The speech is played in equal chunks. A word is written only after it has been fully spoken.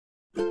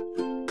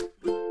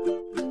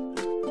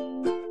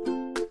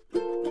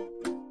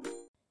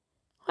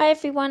Hi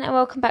everyone and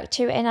welcome back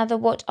to another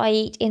what I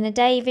eat in a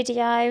day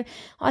video.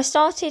 I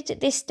started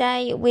this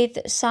day with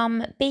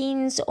some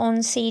beans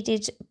on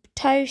seeded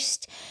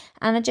toast,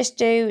 and I just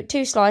do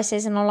 2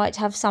 slices, and I like to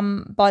have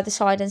some by the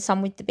side and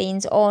some with the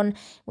beans on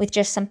with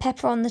just some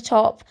pepper on the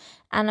top.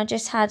 And I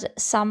just had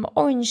some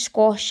orange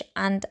squash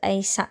and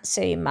a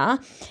satsuma.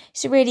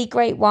 It's a really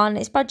great one.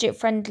 It's budget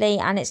friendly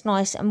and it's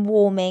nice and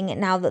warming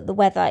now that the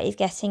weather is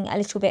getting a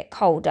little bit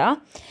colder.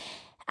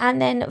 And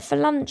then for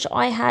lunch,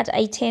 I had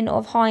a tin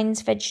of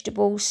Heinz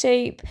vegetable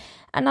soup.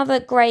 Another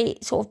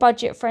great sort of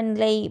budget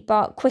friendly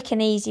but quick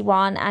and easy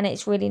one, and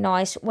it's really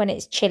nice when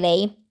it's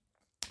chilly.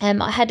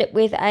 I had it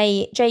with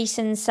a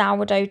Jason's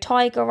sourdough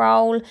tiger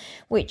roll,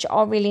 which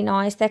are really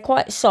nice. They're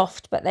quite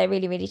soft, but they're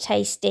really, really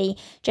tasty,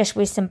 just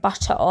with some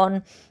butter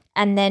on.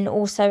 And then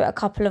also a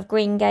couple of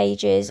green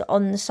gages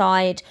on the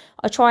side.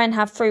 I try and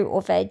have fruit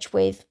or veg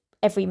with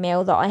every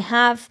meal that I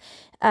have.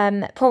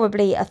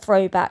 Probably a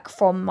throwback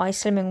from my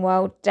Slimming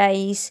World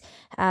days.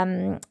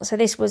 So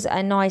this was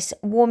a nice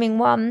warming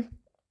one.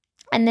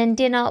 And then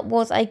dinner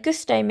was a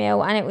gusto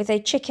meal, and it was a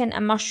chicken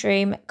and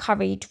mushroom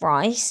curried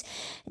rice.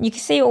 And you can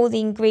see all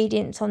the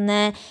ingredients on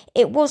there.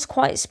 It was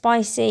quite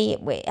spicy.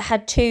 It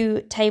had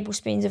 2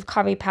 tablespoons of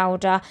curry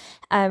powder.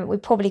 We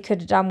probably could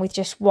have done with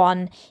just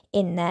 1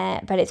 in there,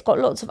 but it's got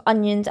lots of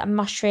onions and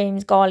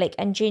mushrooms, garlic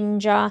and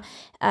ginger.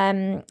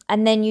 And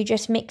then you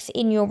just mix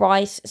in your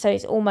rice, so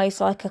it's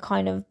almost like a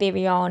kind of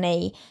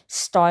biryani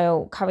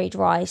style curried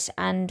rice.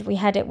 And we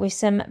had it with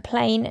some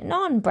plain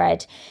naan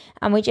bread,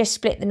 and we just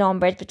split the naan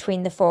bread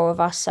between the 4 of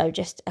us, so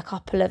just a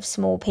couple of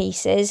small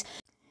pieces.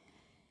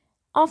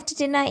 After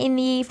dinner in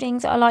the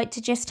evenings, I like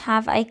to just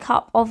have a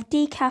cup of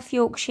decaf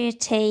Yorkshire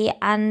tea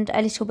and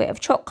a little bit of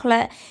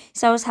chocolate.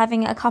 So I was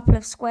having a couple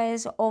of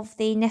squares of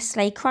the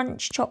Nestle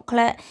Crunch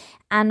chocolate,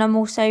 and I'm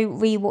also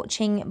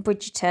rewatching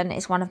Bridgerton.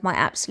 It's one of my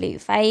absolute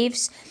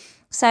faves.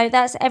 So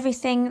that's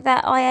everything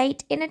that I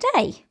ate in a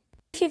day.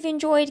 If you've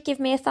enjoyed,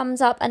 give me a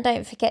thumbs up and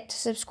don't forget to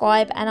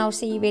subscribe, and I'll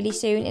see you really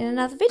soon in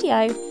another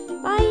video.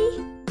 Bye!